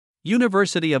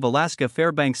University of Alaska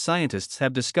Fairbanks scientists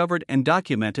have discovered and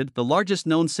documented the largest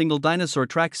known single dinosaur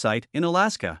track site in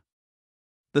Alaska.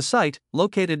 The site,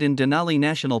 located in Denali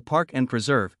National Park and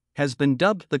Preserve, has been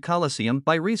dubbed the Coliseum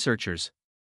by researchers.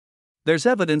 There's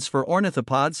evidence for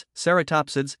ornithopods,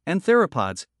 ceratopsids, and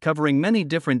theropods, covering many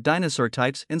different dinosaur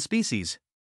types and species.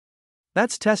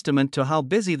 That's testament to how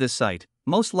busy this site,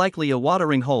 most likely a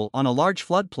watering hole on a large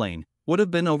floodplain, would have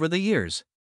been over the years.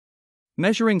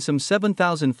 Measuring some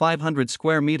 7,500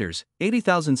 square meters,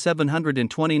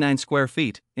 80,729 square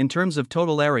feet, in terms of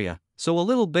total area, so a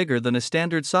little bigger than a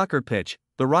standard soccer pitch,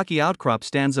 the rocky outcrop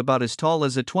stands about as tall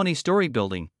as a 20-story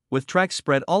building, with tracks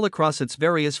spread all across its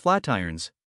various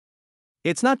flatirons.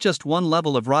 It's not just one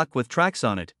level of rock with tracks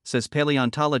on it, says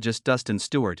paleontologist Dustin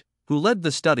Stewart, who led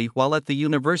the study while at the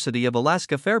University of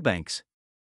Alaska Fairbanks.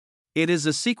 It is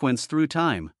a sequence through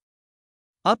time.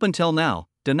 Up until now,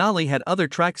 Denali had other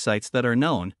track sites that are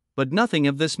known, but nothing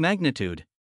of this magnitude.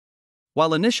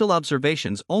 While initial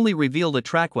observations only revealed a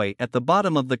trackway at the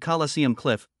bottom of the Coliseum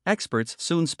cliff, experts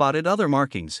soon spotted other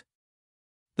markings.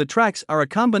 The tracks are a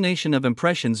combination of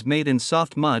impressions made in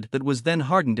soft mud that was then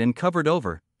hardened and covered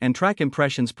over, and track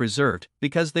impressions preserved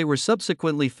because they were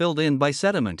subsequently filled in by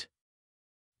sediment.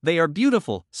 They are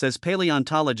beautiful, says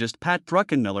paleontologist Pat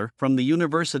Druckenmiller from the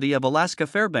University of Alaska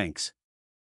Fairbanks.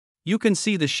 You can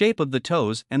see the shape of the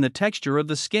toes and the texture of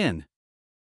the skin.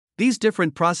 These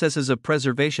different processes of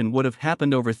preservation would have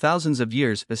happened over thousands of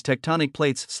years as tectonic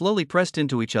plates slowly pressed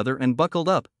into each other and buckled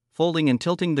up, folding and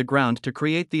tilting the ground to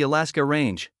create the Alaska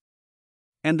Range.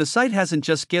 And the site hasn't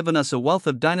just given us a wealth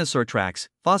of dinosaur tracks,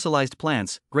 fossilized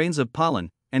plants, grains of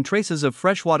pollen, and traces of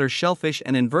freshwater shellfish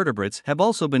and invertebrates have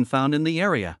also been found in the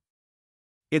area.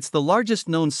 It's the largest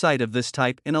known site of this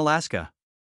type in Alaska.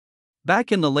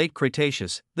 Back in the late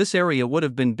Cretaceous, this area would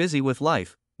have been busy with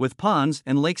life, with ponds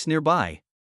and lakes nearby.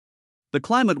 The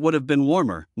climate would have been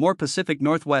warmer, more Pacific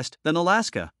Northwest than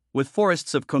Alaska, with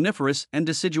forests of coniferous and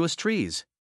deciduous trees.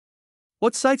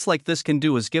 What sites like this can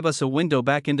do is give us a window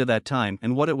back into that time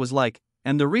and what it was like,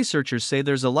 and the researchers say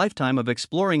there's a lifetime of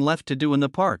exploring left to do in the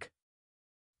park.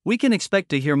 We can expect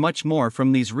to hear much more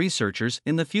from these researchers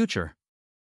in the future.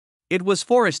 It was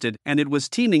forested and it was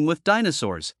teeming with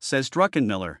dinosaurs, says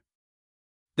Druckenmiller.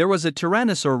 There was a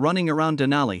tyrannosaur running around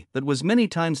Denali that was many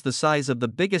times the size of the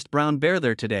biggest brown bear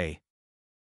there today.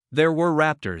 There were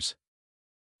raptors.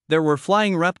 There were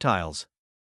flying reptiles.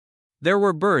 There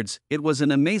were birds. It was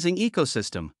an amazing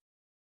ecosystem.